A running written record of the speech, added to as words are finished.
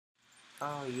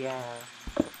Oh yeah.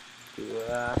 Do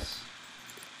us.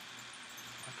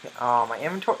 Okay. Oh, my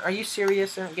inventory. Are you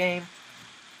serious, in game?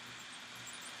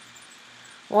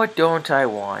 What don't I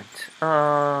want?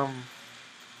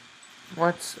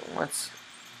 What's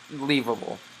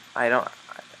leavable? I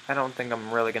don't think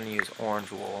I'm really gonna use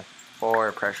orange wool or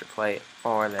a pressure plate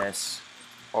or this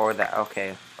or that.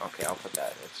 Okay, I'll put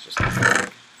that. It's just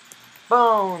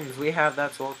bones. We have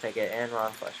that, so we'll take it. And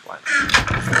rotten flesh. Why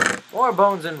not? More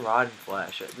bones and rotten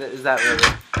flesh. Is that really?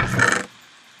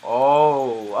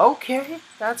 Oh, okay.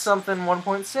 That's something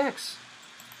 1.6.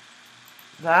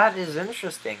 That is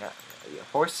interesting.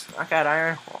 Horse. I got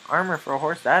iron armor for a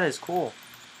horse. That is cool.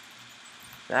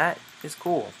 That is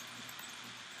cool.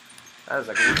 That is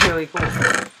like really cool.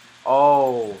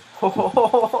 Oh.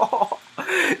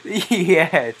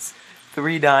 Yes.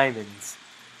 3 diamonds.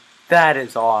 That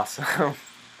is awesome.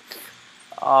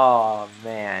 Oh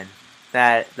man.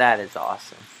 That is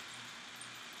awesome.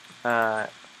 Do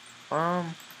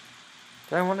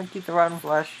I want to keep the rotten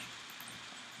flesh?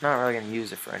 Not really gonna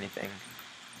use it for anything.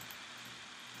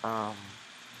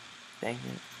 Dang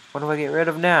it. What do I get rid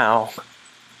of now?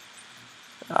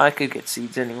 I could get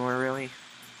seeds anywhere, really.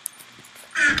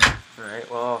 Alright,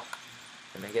 well,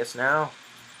 and I guess now,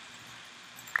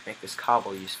 make this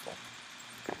cobble useful.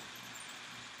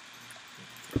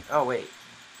 Oh, wait.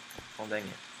 Oh, dang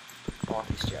it. I want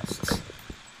these chests.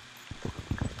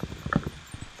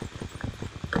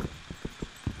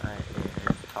 Alright,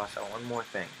 and toss out one more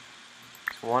thing.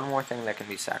 So one more thing that can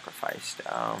be sacrificed.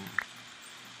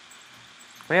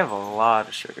 We have a lot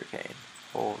of sugarcane.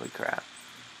 Holy crap.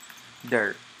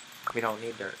 Dirt. We don't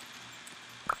need dirt.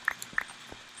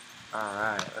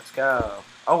 Alright, let's go.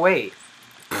 Oh, wait.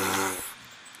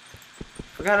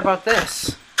 Forgot about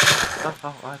this. Oh,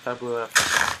 I thought I blew it up.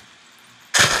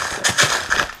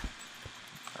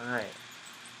 Alright.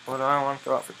 What do I want to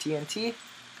throw out for TNT?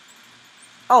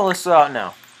 Oh, let's throw out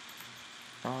now.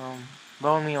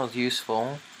 Bone meal is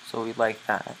useful, so we like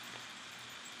that.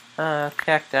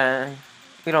 Cacti.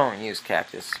 We don't use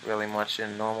cactus really much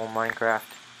in normal Minecraft.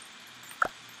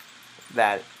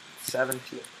 That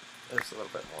 17. There's a little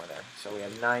bit more there. So we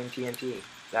have 9 TNT.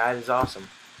 That is awesome.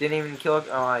 Didn't even kill it.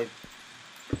 Oh,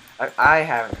 I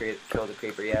haven't killed a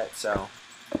creeper yet, so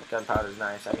gunpowder is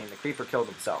nice. I mean, the creeper killed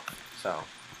himself, so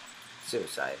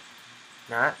suicide.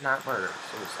 Not murder.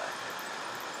 Suicide.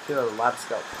 Killed a lot of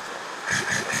skeletons.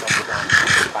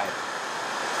 Spider.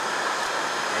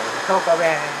 And the cocoa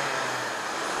bear.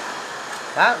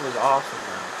 That was awesome,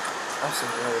 though. That was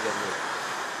some really good loot.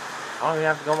 I don't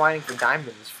even have to go mining for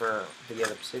diamonds to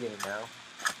get obsidian now.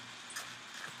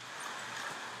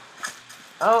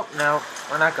 Oh, no.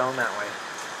 We're not going that way.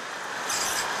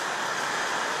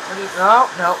 No,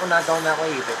 we're not going that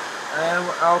way either.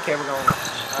 Okay, we're going.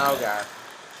 Oh, God.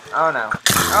 Oh, no.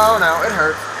 Oh, no. It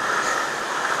hurts.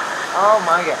 Oh,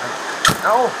 my God.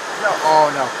 No. Oh,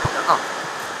 no.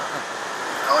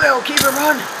 Oh, no. Keep it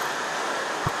run.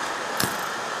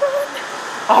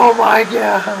 Oh my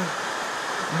God!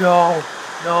 No!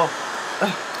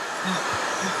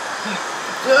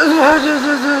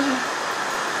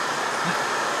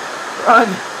 Run!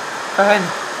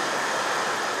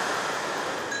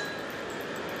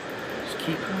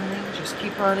 Just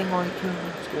keep running while you can.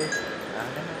 It's good. I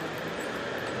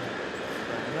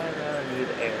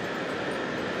need air.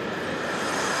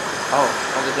 Oh,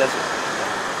 on the desert.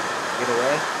 Get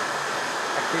away.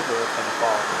 That creeper was gonna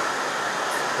fall.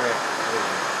 Great.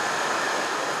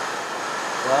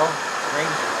 Well,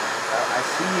 Ranger, I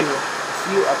see you. I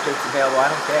see you. Updates available. I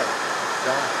don't care.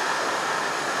 Go on.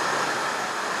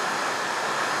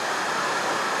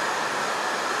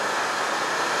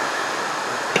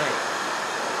 Alright.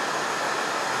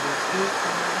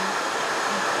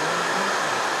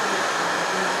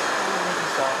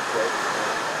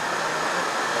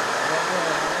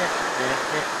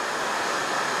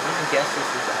 You can guess this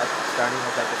is starting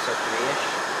with episode 3-ish.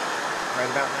 Right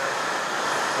about now.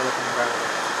 We're looking around at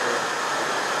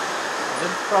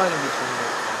it's probably gonna be 20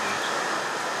 minutes long each.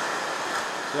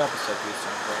 So episode 3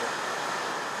 sounds right.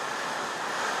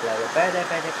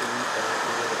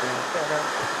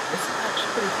 This is actually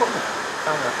pretty cool now.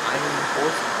 Found an iron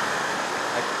horse.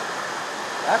 Like,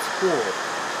 that's cool.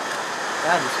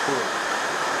 That is cool.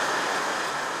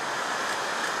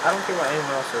 I don't care what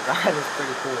anyone else says. That is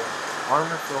pretty cool.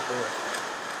 Armor for a horse.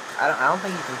 I don't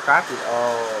think you can craft it.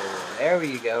 Oh, there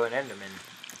we go, an Enderman.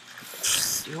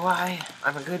 Do I?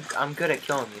 I'm good at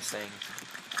killing these things.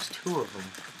 There's 2 of them.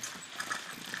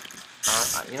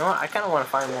 You know what? I kind of want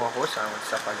to find more horse armor and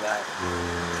stuff like that.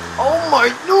 Oh my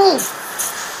no!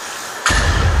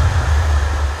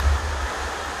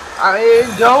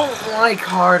 I don't like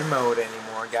hard mode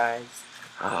anymore, guys.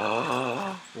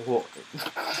 Whoa.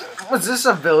 Was this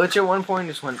a village at one point?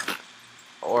 Just went.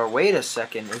 Or wait a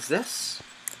second, is this?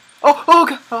 Oh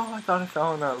god! Oh, I thought I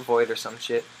fell in a void or some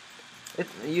shit. It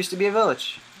used to be a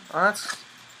village. Oh, that's.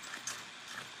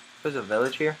 There's a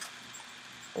village here?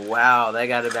 Wow, they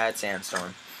got a bad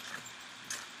sandstorm.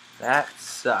 That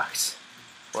sucks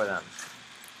for them.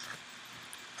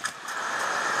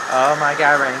 Oh my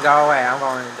god, Rain, go away. I'm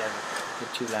going to dead. You're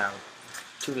too loud.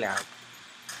 Too loud.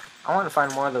 I want to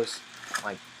find more of those,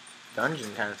 like,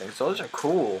 dungeon kind of things. Those are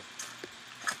cool.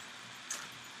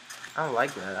 I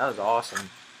like that. That was awesome.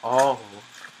 Oh.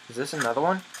 Is this another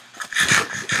one?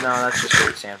 No, that's just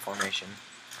a sand formation.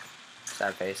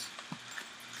 Sad face.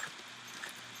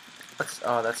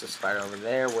 Oh, that's a spider over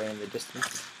there, way in the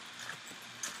distance.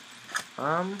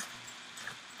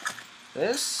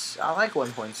 This, I like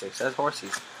 1.6. That's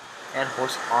horses. And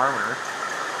horse armor.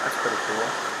 That's pretty cool.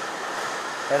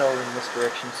 Head over in this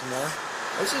direction some more.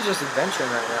 This is just adventuring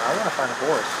right now. I want to find a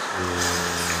horse.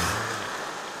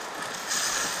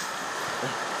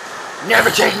 Never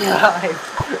take me alive!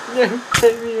 Never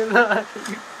take me alive!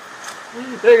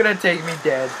 They're gonna take me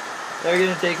dead. They're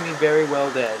gonna take me very well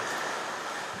dead.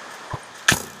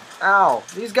 Ow!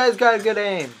 These guys got good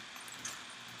aim.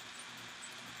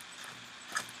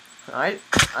 I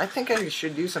think I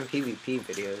should do some PvP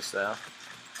videos though. I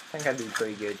think I'd be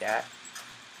pretty good at.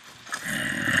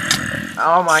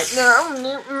 Oh my!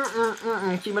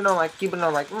 No! Keep it on like.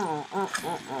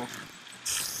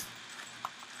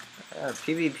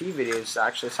 PvP videos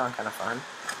actually sound kind of fun.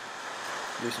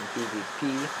 Do some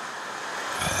PvP.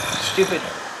 Stupid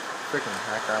freaking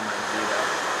hacker on my Vita.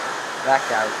 That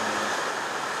guy was mean.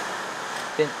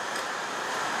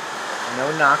 No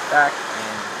knockback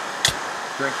and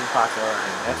drinking pots of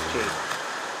iron. That's cheap.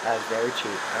 That is very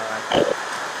cheap. I don't like it.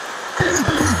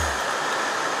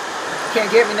 You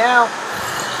can't get me now.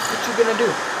 What you gonna do?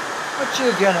 What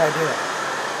you gonna do?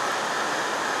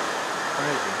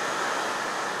 Where is he?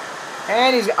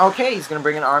 And he's okay. He's gonna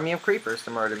bring an army of creepers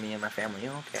to murder me and my family.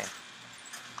 Okay.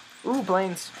 Ooh,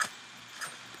 plains.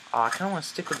 Oh, I kind of want to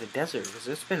stick with the desert because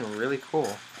it's been really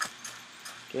cool.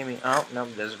 Give me. Oh no,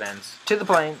 desert ends. To the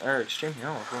plain or extreme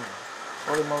hill.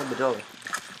 Holy moly, badoli.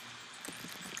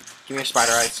 Give me your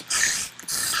spider eyes.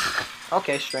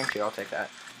 Okay, strength 2. I'll take that.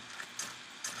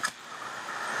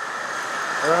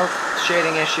 Well,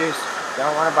 shading issues.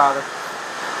 Don't want to bother.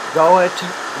 Go it.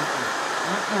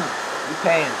 You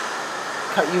paying?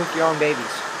 Cut you with your own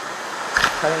babies.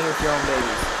 Cutting you with your own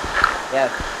babies. Yeah,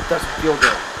 it doesn't feel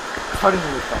good. Cutting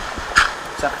you with them.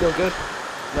 Does that feel good?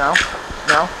 No?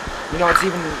 No? You know what's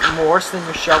even worse than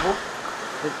your shovel?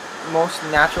 The most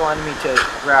natural enemy to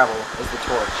gravel is the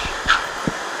torch.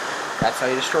 That's how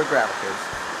you destroy gravel, kids.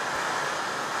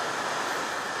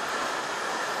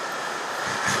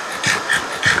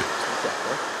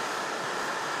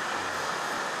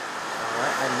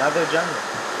 Alright, another jungle.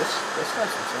 This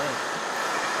stuff's insane.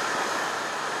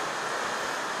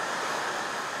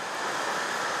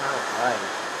 Alright.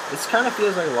 This kind of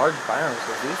feels like large biomes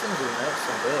because these things are nice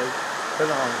and big. Put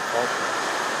it on ultra.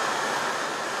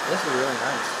 This is really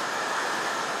nice.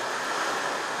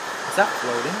 Is that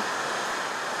floating?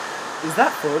 Is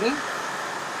that floating?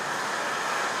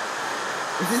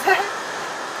 Is that?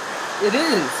 It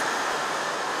is.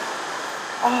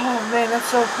 Oh man, that's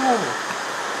so cool.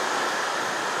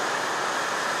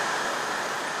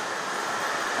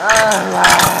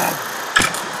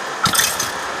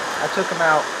 I took him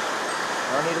out.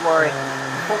 Don't need to worry.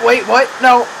 But wait, what?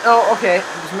 No. Oh, okay.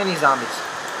 There's mini zombies.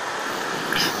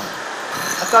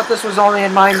 I thought this was only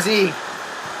in Mine Z.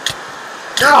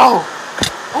 No!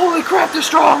 Holy crap, they're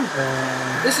strong!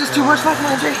 This is too much like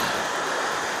Mine Z.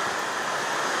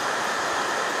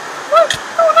 What?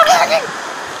 Oh, they're lagging!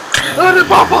 Oh, they're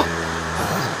Papa!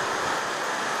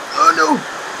 Oh, no!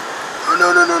 Oh,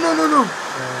 no, no, no, no, no, no!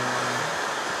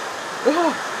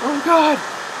 Oh, God!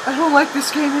 I don't like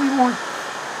this game anymore.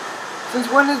 Since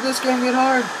when did this game get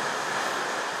hard?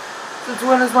 Since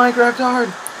when is Minecraft hard?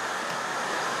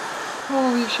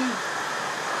 Holy shit.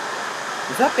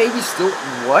 Is that baby still...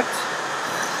 What?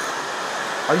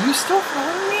 Are you still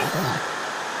following me?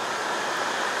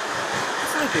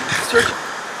 It's like a search...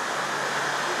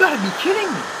 You gotta be kidding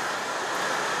me.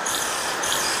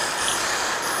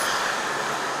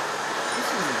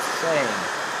 This is insane.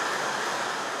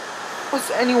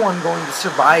 What's anyone going to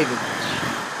survive in this?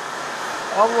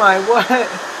 Oh my, what?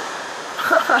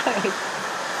 Why?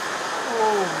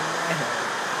 Oh man.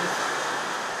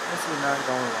 This is not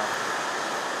going well.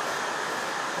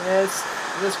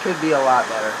 This could be a lot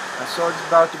better. My sword's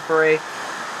about to break.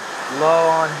 Low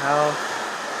on health.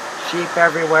 Sheep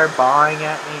everywhere bawling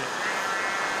at me.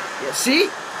 Yeah, see?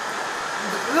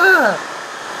 Ugh.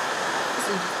 This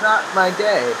is not my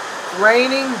day. It's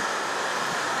raining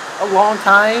a long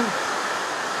time.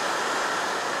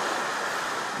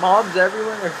 Mobs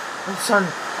everywhere. Oh, son.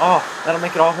 Oh, that'll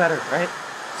make it all better, right?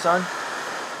 Son?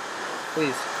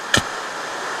 Please.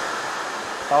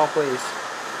 Oh, please.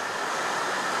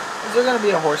 Is there gonna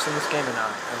be a horse in this game or not?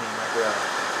 I mean, like, really.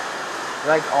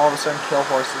 Like, all of a sudden kill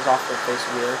horses off their face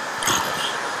weird.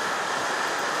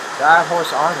 That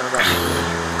horse armor, but...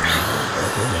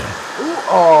 Ooh,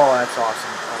 oh, that's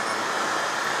awesome.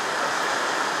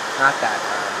 Not that.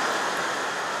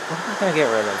 What am I gonna get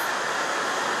rid of?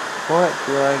 What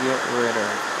do I get rid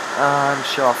of? I'm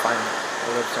sure I'll find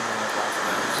something like last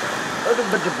time. So.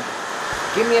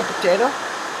 Give me a potato.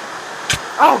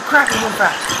 Oh crap! I'm moving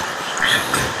fast.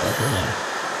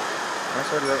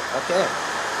 Okay.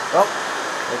 Well,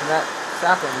 taking that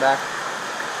sapling back.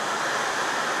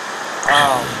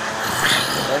 Oh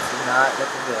man, this is not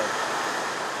looking good.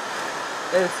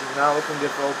 This is not looking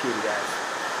good for old Kitty, guys.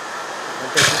 I'm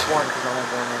gonna take this one because I'm only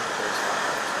going in for this one.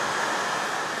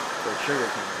 So the trigger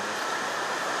can be this.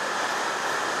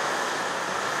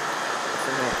 What's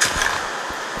in there?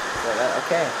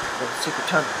 Okay, the secret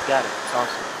tunnel. Got it. It's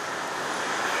awesome.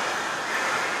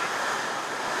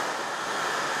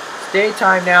 It's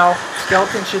daytime now.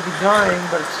 Skeleton should be dying,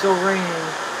 but it's still raining.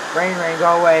 Rain,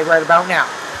 go away right about now.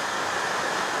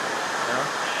 No?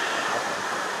 Okay.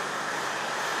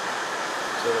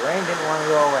 So the rain didn't want to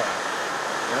go away.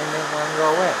 The rain didn't want to go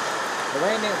away. The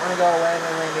rain didn't want to go away.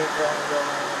 The rain didn't want to go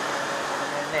away.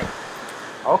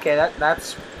 Okay,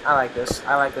 that's. I like this.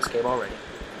 I like this game already.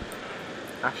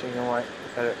 Actually, you know what?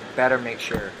 Better make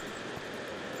sure.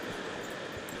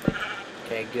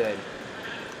 Okay, good.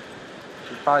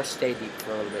 Should probably stay deep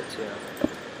for a little bit too.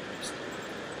 Just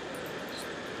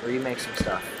remake some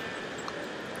stuff.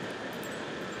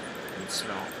 And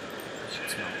smell. I should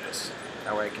smell this.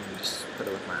 That way I can just put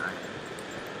it with my eye.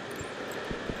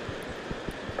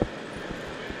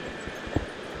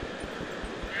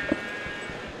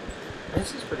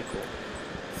 This is pretty cool.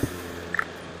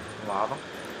 Lava.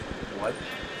 What?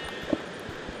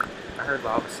 I heard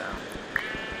lava sound.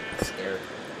 It's scary.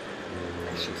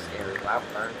 That shit's scary. Lava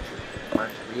burns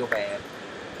real bad.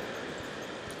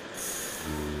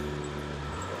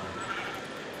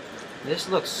 This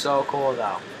looks so cool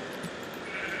though.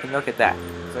 And look at that.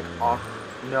 It's like, oh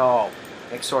no.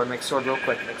 Make sword real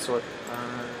quick. Make sword.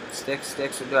 Sticks.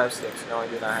 Or do I have sticks? No, I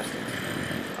do not have sticks.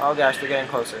 Oh gosh, they're getting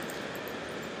closer.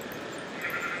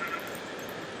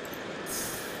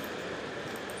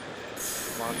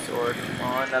 Come on, sword. Come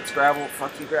on, that's gravel.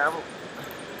 Fuck you, gravel.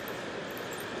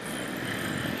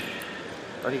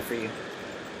 Ready for you.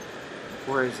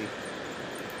 Where is he?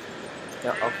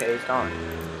 No, okay, he's gone.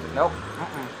 Nope.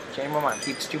 Change my mind.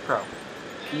 He's too pro.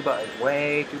 P-Bud is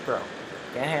way too pro.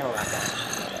 Can't handle that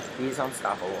guy. He's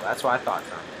unstoppable. That's what I thought,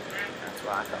 son. That's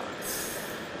what I thought.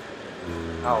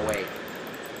 Oh, wait.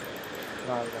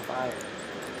 Come on, he's on fire.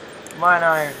 Come on,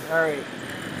 Iron. Hurry.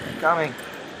 I'm coming.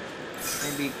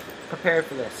 Maybe prepare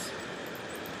for this.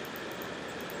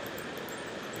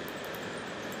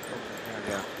 There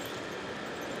we go.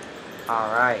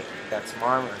 Alright. Got some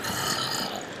armor.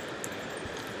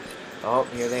 Oh,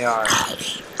 here they are.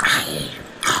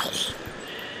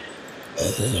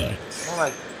 Well,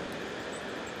 like,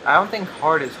 I don't think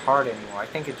hard is hard anymore. I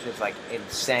think it's just like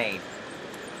insane.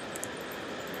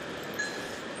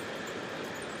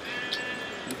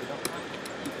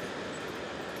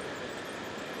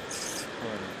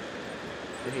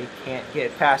 They can't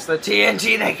get past the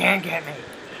TNT. They can't get me.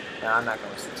 No, I'm not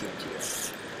going to use the TNT.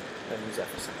 I'm going to use that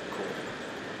for something cool.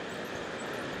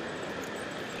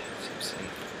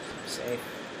 Safe.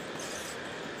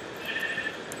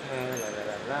 You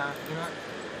know what?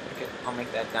 Okay, I'll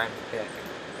make that diamond pick.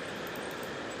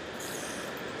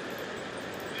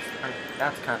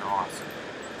 That's kind of awesome.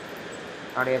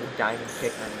 I already have a diamond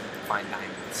pick and I need to find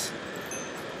diamonds.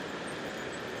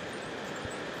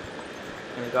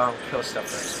 I'm gonna go and kill stuff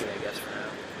for XP, I guess, for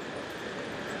now.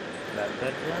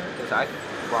 Because I could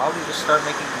probably just start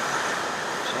making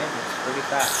enchantments pretty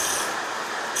fast.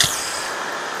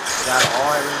 That's all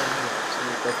I really need. I just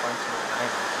need to go find some more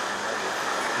diamonds and I'm ready.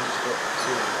 I can just get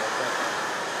shooting right there.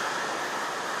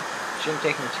 Shouldn't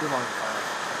take me too long to find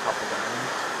a couple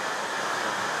diamonds.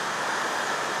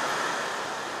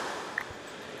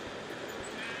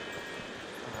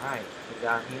 Alright, we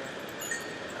got here.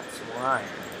 Got some more iron.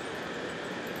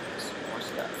 Some more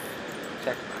stuff.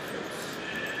 Protect my face.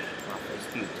 My face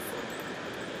beautiful.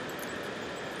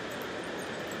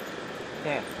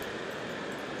 Yeah.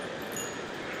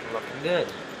 Looking good.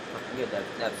 Looking good.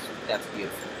 That's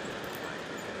beautiful.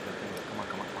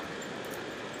 Come on.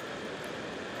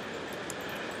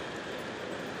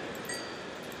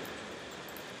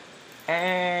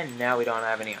 And now we don't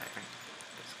have any iron.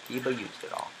 Because Kiba used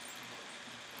it all.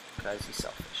 Because he's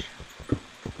selfish.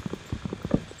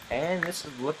 And this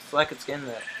looks like it's getting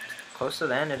close to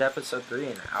the end of episode 3.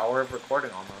 An hour of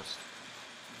recording almost.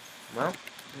 Well,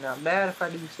 not bad if I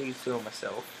do say so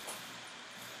myself.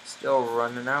 Still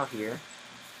running out here.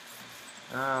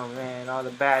 Oh man, all the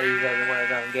baddies everywhere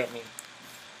gonna get me.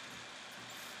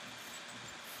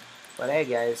 But hey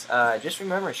guys, just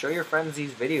remember, show your friends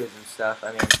these videos and stuff.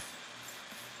 I mean, it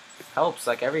helps.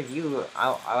 Like every view,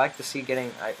 I like to see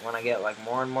when I get like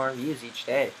more and more views each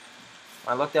day.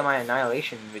 I looked at my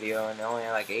Annihilation video and it only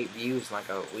had like 8 views in like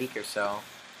a week or so.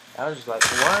 I was just like,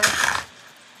 what?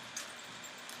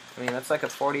 I mean, that's like a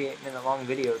 48-minute long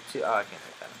video too. Oh, I can't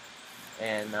make that.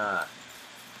 And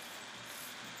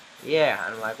yeah,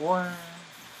 I'm like, what?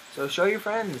 So show your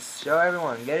friends, show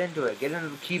everyone, get into it, get into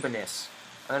the Kiba-ness.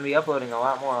 I'm gonna be uploading a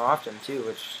lot more often too,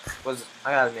 which was, I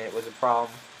gotta admit, it was a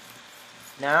problem.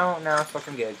 Now it's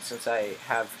looking good since I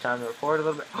have time to record a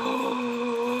little bit.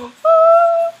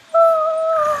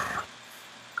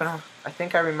 I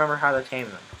think I remember how to tame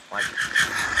them. Like,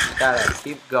 just gotta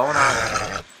keep going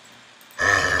on.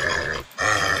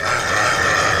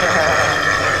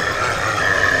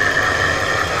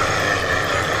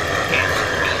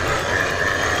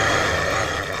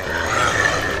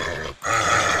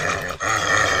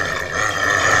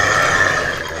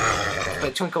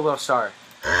 Play Twinkle Little Star.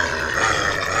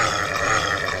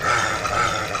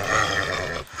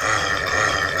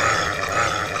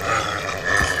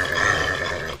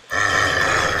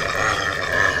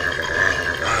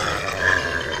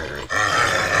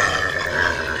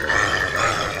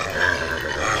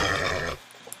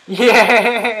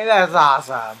 Yeah, that's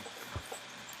awesome.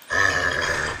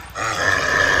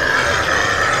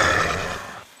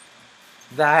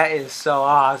 That is so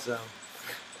awesome.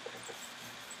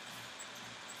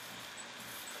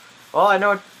 Well, I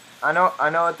know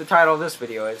what the title of this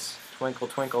video is. Twinkle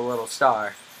Twinkle Little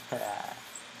Star.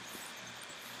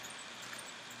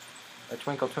 A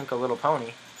Twinkle Twinkle Little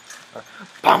Pony. Or,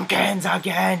 pumpkins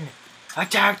again!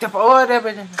 Attack the board!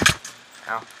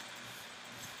 Ow.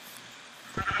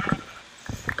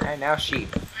 And now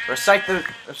sheep. Recite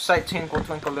Twinkle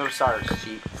Twinkle Little Stars,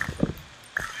 sheep.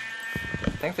 I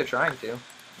think they're trying to.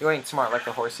 You ain't smart like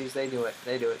the horsies. They do it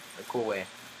a cool way.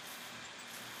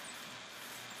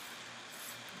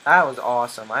 That was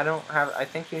awesome. I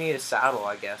think you need a saddle,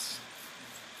 I guess.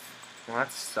 Well,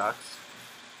 that sucks.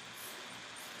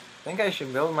 I think I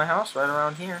should build my house right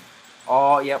around here.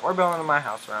 Oh, yep, we're building my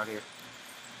house around here.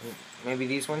 Maybe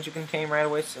these ones you can tame right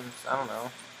away since, I don't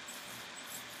know.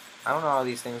 I don't know how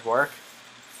these things work.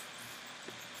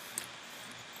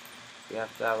 You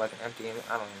have to have like an empty image.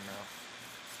 I don't even know.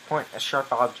 Point a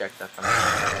sharp object at them.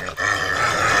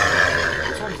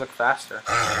 These ones look faster.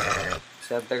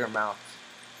 They have bigger mouths.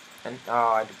 And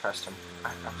oh, I depressed him.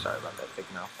 I'm sorry about that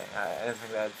big mouth thing. I didn't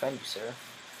think that'd offend you, sir.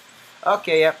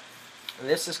 Okay, yep.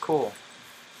 This is cool.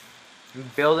 I'm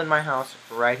building my house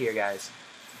right here, guys.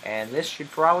 And this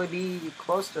should probably be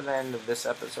close to the end of this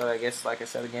episode, I guess, like I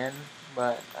said again.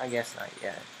 But I guess not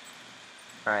yet.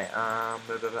 Alright,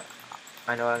 blah, blah, blah.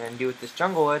 I know what I'm going to do with this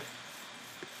jungle wood.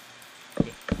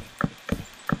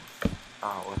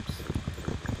 Oh, whoops.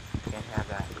 Can't have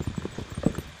that.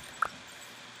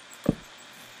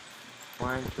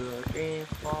 1, 2, 3,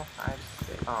 4, 5,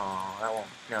 6. Oh, that won't.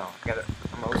 No, I gotta.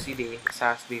 I'm OCD. This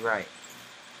has to be right.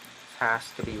 This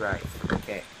has to be right.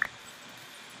 Okay.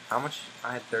 How much?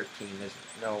 I had 13. There's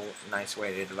no nice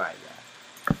way to divide that.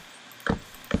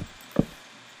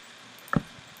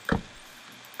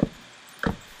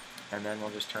 And then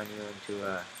we'll just turn you into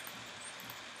a...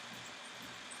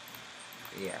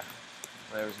 Yeah.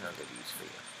 Well, there's no good use for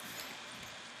you.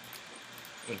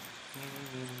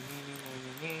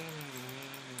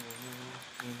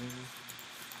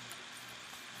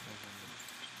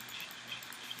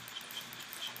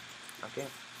 Okay.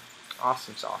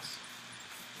 Awesome sauce.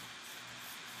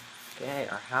 Okay,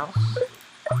 our house.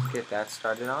 Let's get that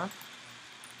started on.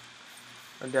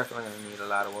 We're definitely going to need a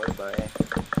lot of wood, but hey.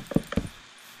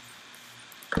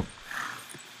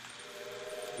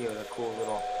 Give it a cool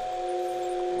little...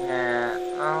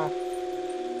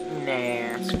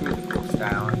 Nah, screw the cool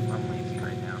style. I'm lazy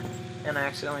right now. And I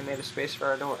accidentally made a space for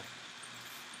our door.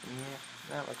 Yeah,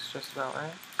 that looks just about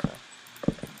right. So,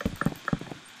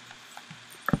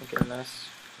 make it a nice,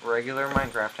 regular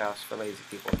Minecraft house for lazy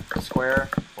people. Square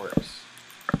works.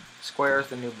 Square is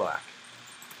the new black.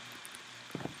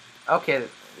 Okay,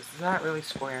 is that really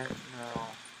square? No.